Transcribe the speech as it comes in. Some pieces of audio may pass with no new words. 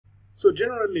So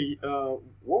generally,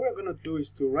 what we're going to do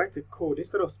is to write a code.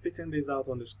 Instead of spitting this out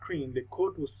on the screen, the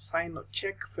code will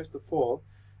check first of all.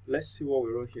 Let's see what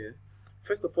we wrote here.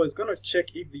 First of all, it's going to check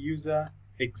if the user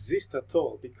exists at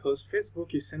all, because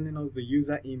Facebook is sending us the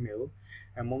user email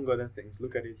among other things.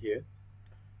 Look at it here.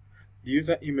 The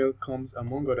user email comes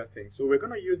among other things. So we're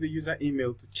going to use the user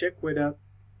email to check whether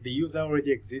the user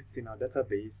already exists in our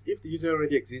database. If the user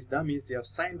already exists, that means they have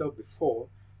signed up before,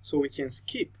 so we can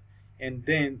skip and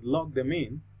then log them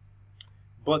in.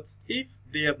 But if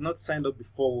they have not signed up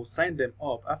before, we'll sign them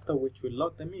up, after which we'll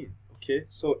log them in. Okay,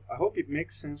 so I hope it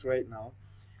makes sense right now.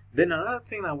 Then another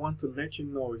thing I want to let you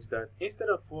know is that instead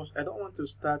of us, I don't want to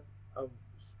start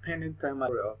spending time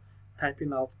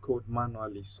typing out code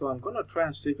manually. So I'm going to try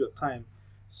and save your time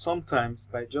sometimes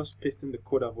by just pasting the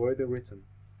code I've already written.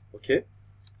 Okay,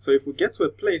 so if we get to a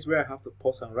place where I have to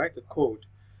pause and write the code,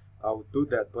 I'll do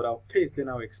that, but I'll paste, then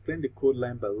I'll explain the code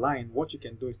line by line. What you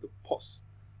can do is to pause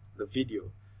the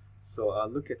video. So I'll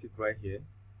look at it right here.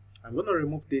 I'm going to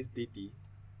remove this DD,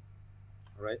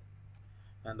 right?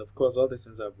 And of course, all the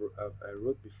things I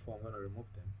wrote before, I'm going to remove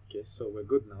them. Okay, so we're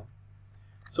good now.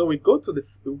 So we go to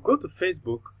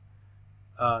Facebook,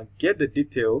 get the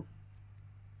detail,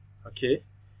 okay,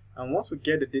 and once we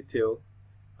get the detail,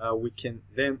 we can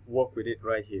then work with it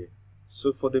right here.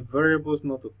 So for the variables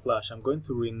not to clash, I'm going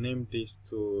to rename this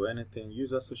to anything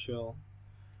user social.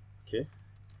 Okay,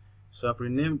 so I've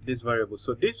renamed this variable.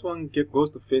 So this one goes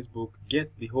to Facebook,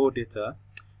 gets the whole data,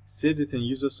 saves it in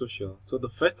user social. So the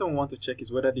first thing we want to check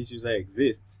is whether this user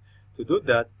exists. To do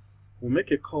that, we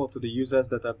make a call to the user's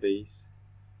database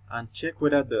and check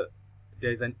whether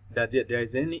there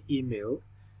is any email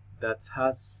that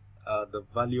has the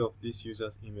value of this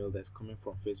user's email that's coming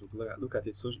from Facebook. Look at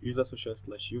it, so user social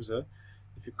 / user.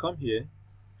 If you come here,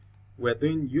 we're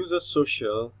doing user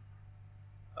social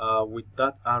with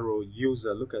that arrow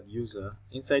user. Look at user.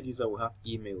 Inside user we have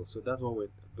email, so that's what we're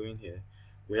doing here.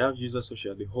 We have user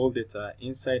social, the whole data.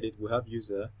 Inside it we have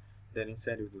user, then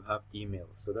inside it we have email.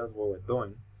 So that's what we're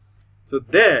doing. So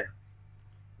there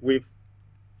we've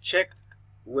checked.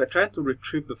 We're trying to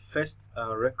retrieve the first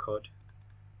record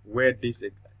where this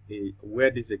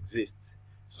exists.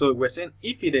 So we're saying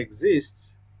if it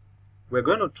exists, we're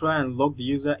going to try and log the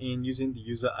user in using the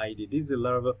user ID. This is a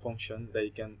Laravel function that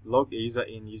you can log a user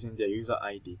in using their user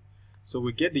ID. So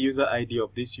we get the user ID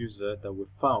of this user that we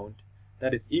found.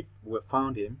 That is, if we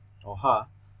found him or her,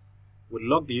 we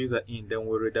log the user in, then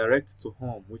we redirect to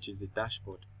home, which is the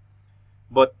dashboard.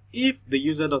 But if the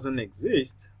user doesn't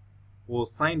exist, we'll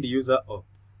sign the user up.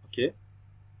 Okay,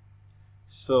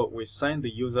 so we sign the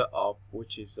user up,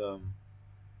 which is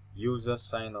user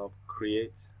sign up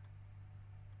create.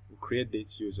 We create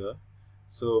this user.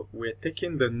 So we're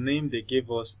taking the name they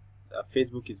gave us.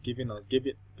 Facebook is giving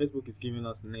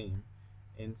us name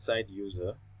inside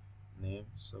user name.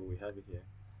 So we have it here.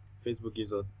 Facebook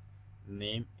gives us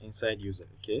name inside user.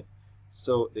 Okay,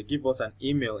 so they give us an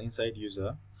email inside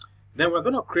user. Then we're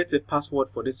going to create a password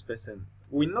for this person.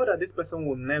 We know that this person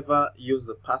will never use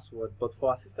the password, but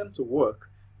for our system to work,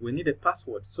 we need a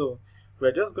password. So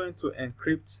we're just going to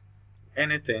encrypt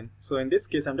anything. So in this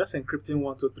case, I'm just encrypting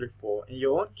 1234. In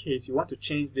your own case, you want to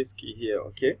change this key here,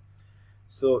 okay?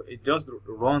 So it just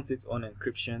runs its own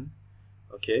encryption,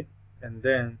 okay? And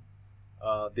then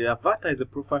the avatar is a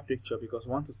profile picture because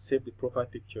we want to save the profile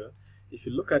picture. If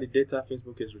you look at the data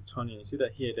Facebook is returning, you see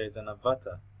that here there is an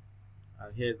avatar,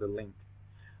 and here's the link.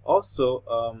 Also,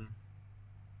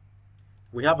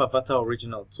 we have avatar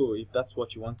original too, if that's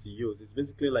what you want to use. It's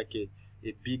basically like a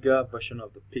bigger version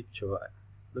of the picture.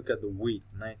 Look at the width,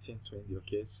 1920.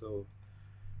 Okay, so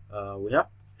we have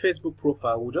Facebook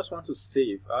profile. We just want to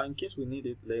save in case we need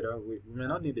it later. We may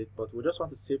not need it, but we just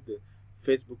want to save the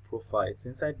Facebook profile. It's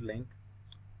inside link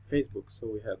Facebook, so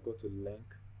we have go to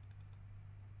link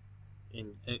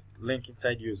link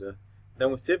inside user.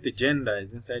 Then we save the gender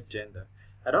is inside gender.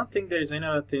 I don't think there is any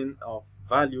other thing of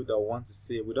value that we want to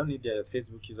save. We don't need the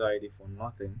Facebook user ID for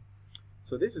nothing.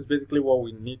 So this is basically what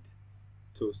we need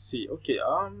to see. Okay,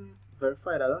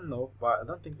 verified, I don't know, but I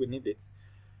don't think we need it.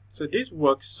 So this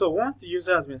works. So once the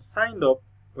user has been signed up,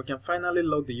 we can finally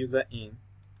log the user in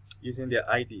using their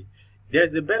ID.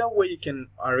 There's a better way you can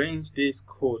arrange this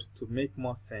code to make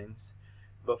more sense,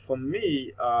 but for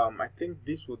me, I think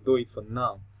this will do it for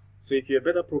now. So if you're a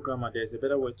better programmer, there's a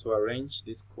better way to arrange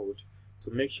this code to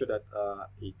make sure that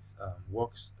it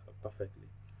works perfectly.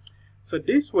 So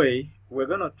this way, we're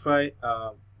gonna try.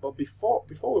 But before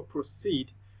we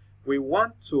proceed, we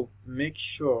want to make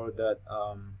sure that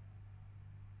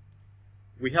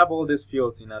we have all these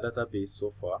fields in our database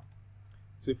so far.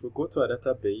 So if we go to our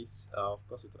database, of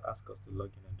course it will ask us to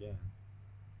log in again.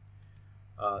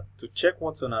 To check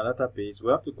what's on our database,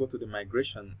 we have to go to the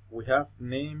migration. We have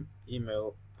name,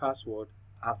 email, password,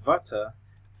 avatar,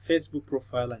 Facebook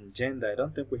profile, and gender. I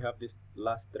don't think we have these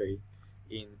last three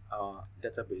in our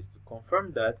database. To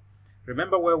confirm that,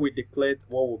 remember where we declared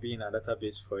what will be in our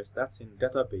database first. That's in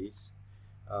database,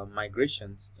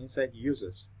 migrations, inside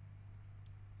users.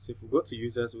 So if we go to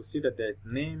users, we'll see that there's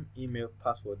name, email,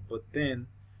 password, but then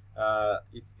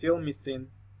it's still missing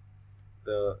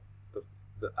the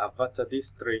avatar. These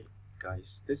three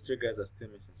guys are still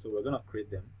missing, so we're gonna create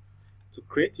them. To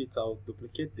create it, I'll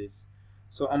duplicate this.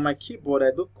 So on my keyboard,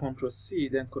 I do Ctrl C,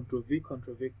 then Ctrl V,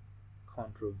 Ctrl V,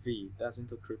 Ctrl V. That's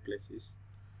into three places.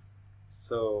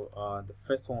 So the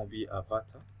first one will be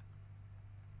avatar,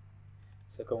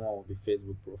 second one will be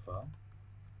Facebook profile,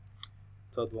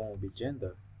 third one will be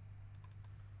gender.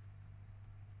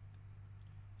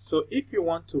 So if you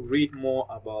want to read more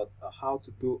about how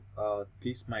to do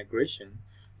this migration,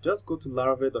 just go to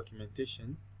Laravel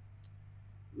documentation,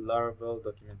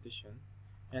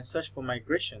 and search for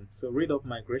migration. So read up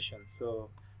migration. So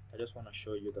I just want to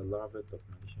show you the Laravel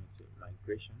documentation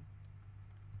migration.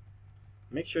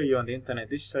 Make sure you're on the internet.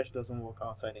 This search doesn't work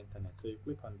outside the internet. So you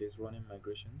click on this, running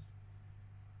migrations.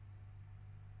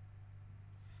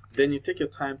 Then you take your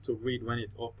time to read when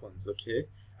it opens. Okay,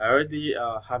 I already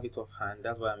have it offhand.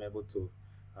 That's why I'm able to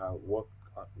work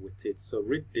with it. So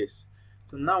read this.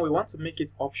 So now we want to make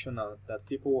it optional that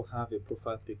people will have a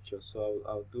profile picture. So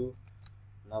I'll do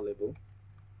nullable.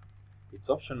 It's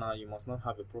optional. You must not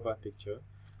have a profile picture.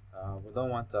 We don't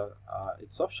want a.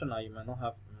 It's optional. You must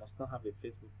not have a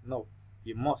Facebook. No,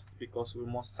 you must, because we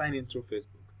must sign in through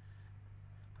Facebook.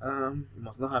 You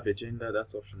must not have a gender.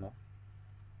 That's optional.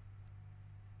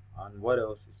 And what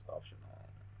else is optional?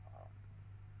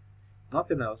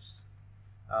 Nothing else.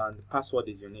 And the password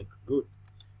is unique. Good.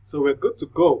 So we're good to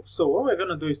go. So what we're going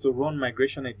to do is to run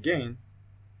migration again.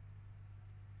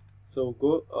 So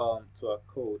go to our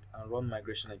code and run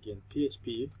migration again.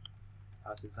 PHP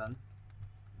artisan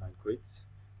migrate.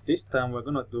 This time we're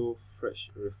going to do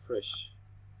refresh.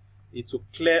 It will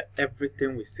clear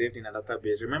everything we saved in a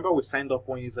database. Remember, we signed up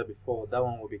one user before. That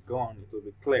one will be gone. It will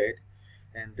be cleared.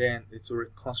 And then it will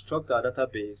reconstruct our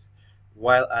database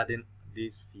while adding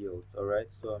these fields.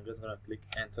 Alright, so I'm just going to click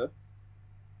enter.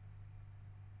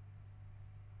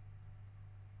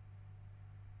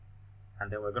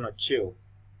 And then we're going to chill.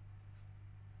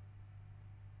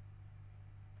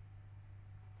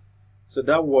 So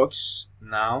that works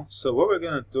now. So what we're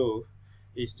going to do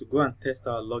is to go and test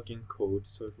our login code.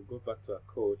 So if we go back to our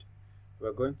code,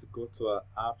 we're going to go to our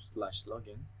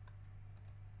app/login.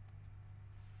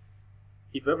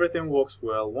 If everything works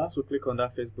well, once we click on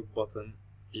that Facebook button,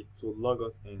 it will log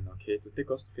us in. Okay, to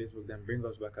take us to Facebook, then bring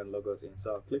us back and log us in.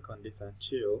 So I'll click on this and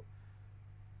chill.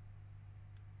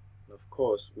 Of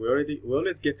course, we're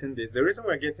always getting this. The reason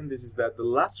we're getting this is that the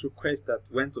last request that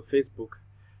went to Facebook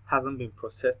hasn't been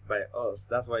processed by us.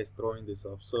 That's why it's throwing this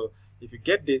up. So if you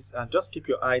get this, and just keep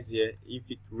your eyes here, if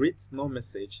it reads no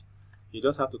message, you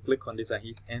just have to click on this and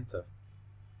hit enter.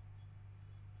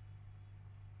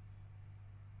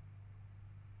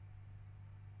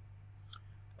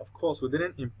 Of course, we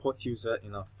didn't import user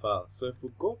in our file. So if we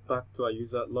go back to our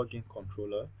user login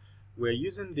controller, we're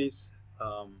using this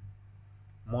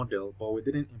model, but we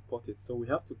didn't import it. So we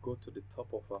have to go to the top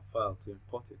of our file to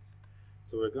import it.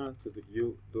 So we're going to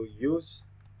do use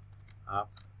app,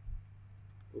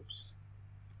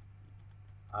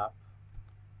 app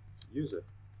user.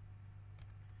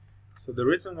 So the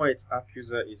reason why it's app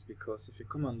user is because if you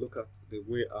come and look at the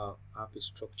way our app is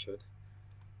structured,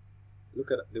 you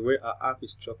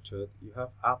have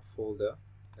app folder,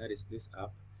 that is this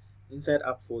app. Inside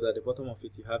app folder, at the bottom of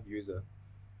it, you have user.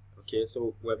 Okay,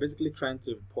 so we're basically trying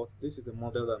to import. This is the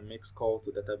model that makes call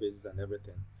to databases and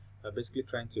everything. We're basically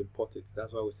trying to import it.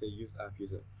 That's why we say use app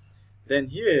user. Then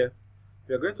here,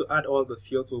 we are going to add all the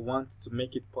fields we want to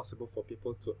make it possible for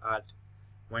people to add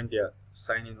when they are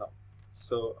signing up.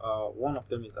 So one of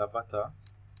them is avatar.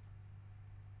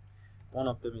 One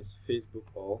of them is Facebook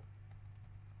all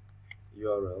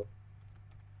URL,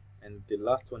 and the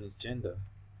last one is gender.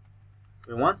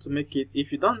 We want to make it,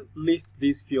 if you don't list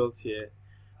these fields here,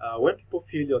 when people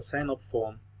fill your sign up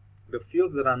form, the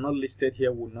fields that are not listed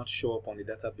here will not show up on the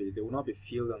database. They will not be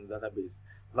filled on the database.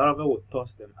 Laravel will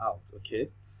toss them out. Okay,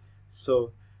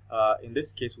 so in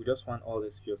this case, we just want all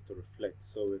these fields to reflect.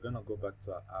 So we're going to go back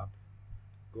to our app,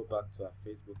 go back to our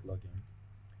Facebook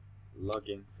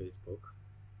login Facebook.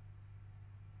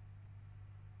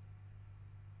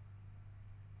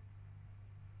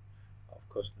 Of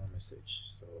course, no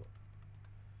message. So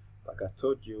like I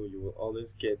told you, you will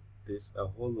always get this a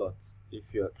whole lot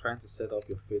if you are trying to set up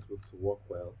your Facebook to work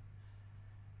well.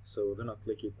 So we're gonna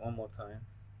click it one more time.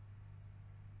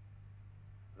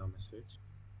 No message.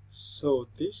 So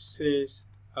this says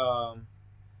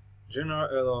general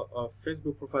error of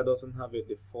Facebook profile doesn't have a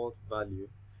default value.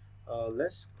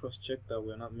 Let's cross check that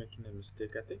we're not making a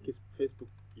mistake. I think it's Facebook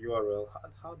URL.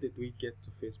 How did we get to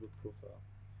Facebook profile?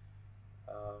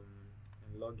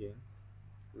 In login,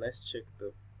 let's check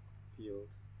the field.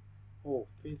 Oh,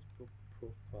 Facebook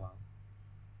profile.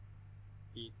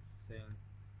 It's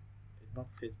not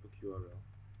Facebook URL.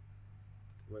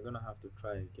 We're gonna have to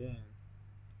try again.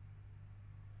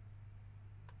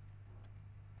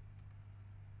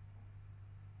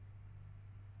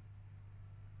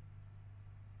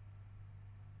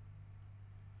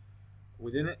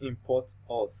 We didn't import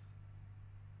auth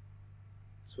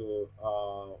to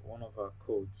one of our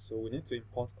codes, so we need to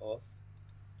import auth.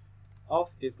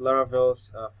 Auth is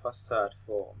Laravel's facade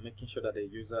for making sure that the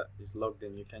user is logged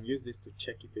in. You can use this to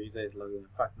check if the user is logged in. In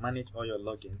fact, manage all your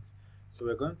logins. So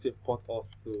we're going to import auth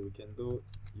too. We can do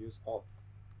use auth,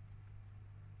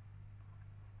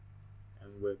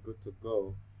 and we're good to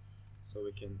go. So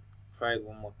we can try it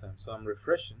one more time. So I'm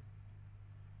refreshing.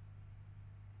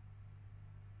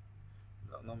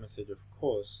 No message, of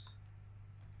course.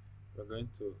 We're going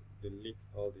to delete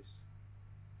all this.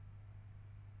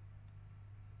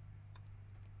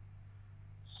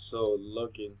 So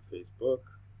login Facebook.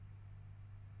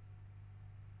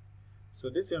 So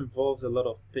this involves a lot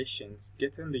of patience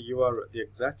getting the URL, the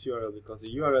exact URL, because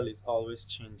the URL is always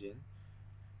changing.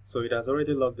 So it has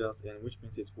already logged us in, which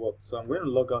means it worked. So I'm going to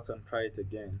log out and try it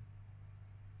again.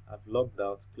 I've logged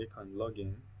out. Click on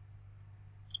login.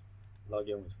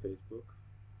 Login with Facebook.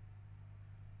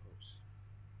 Oops.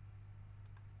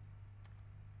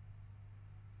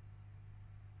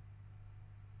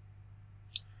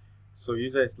 So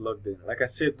user is logged in. Like I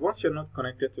said, once you're not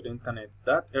connected to the internet,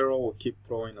 that error will keep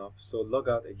throwing up. So log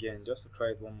out again just to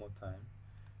try it one more time.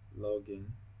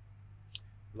 Login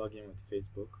with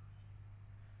Facebook,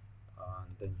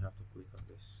 and then you have to click on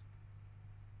this.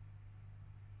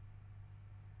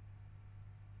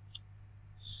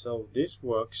 So this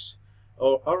works.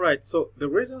 Oh, alright, so the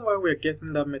reason why we're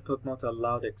getting that method not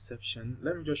allowed exception,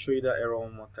 let me just show you that error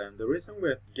one more time. The reason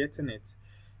we're getting it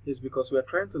is because we're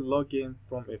trying to log in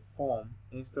from a form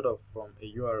instead of from a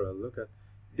URL. Look at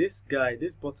this guy,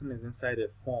 this button is inside a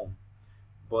form.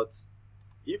 But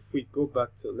if we go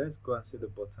back to, let's go and see the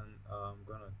button. I'm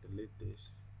gonna delete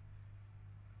this.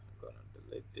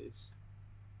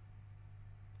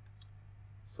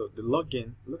 So the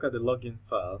login, look at the login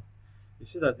file. You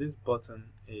see that this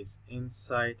button is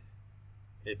inside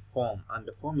a form, and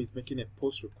the form is making a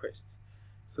post request.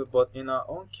 So, but in our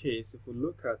own case, if we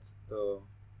look at the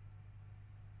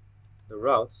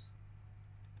routes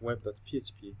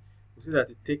web.php, we see that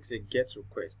it takes a get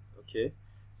request. Okay,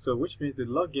 so which means the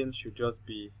login should just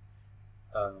be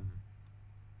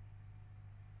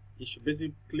it should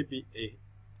basically be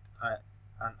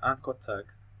an anchor tag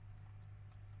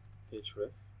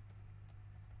href.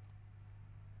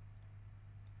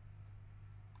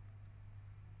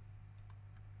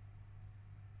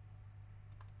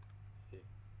 Okay.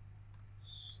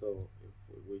 So if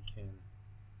we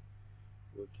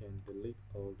can delete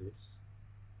all this.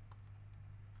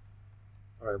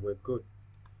 Alright, we're good.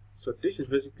 So this is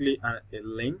basically a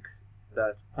link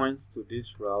that points to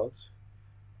this route,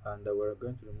 and we're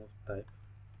going to remove type,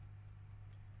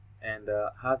 and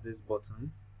has this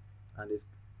button, and it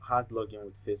has login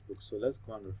with Facebook. So let's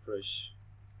go and refresh,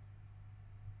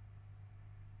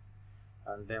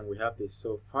 and then we have this.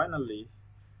 So finally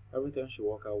everything should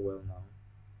work out well now.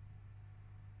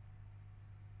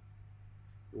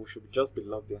 We should just be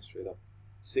logged in straight up.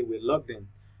 See, we're logged in,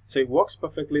 so it works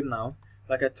perfectly now.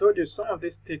 Like I told you, some of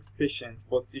this takes patience,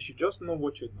 but you should just know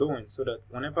what you're doing so that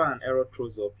whenever an error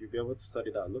throws up, you'll be able to sort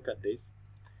it out. Look at this.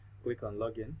 Click on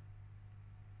login.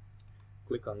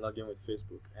 Click on login with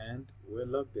Facebook, and we're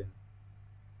logged in.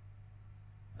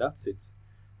 That's it.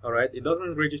 Alright, it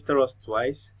doesn't register us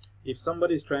twice. If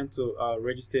somebody is trying to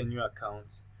register a new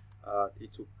account,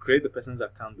 it will create the person's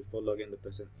account before logging the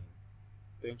person in.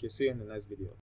 Thank you. See you in the next video.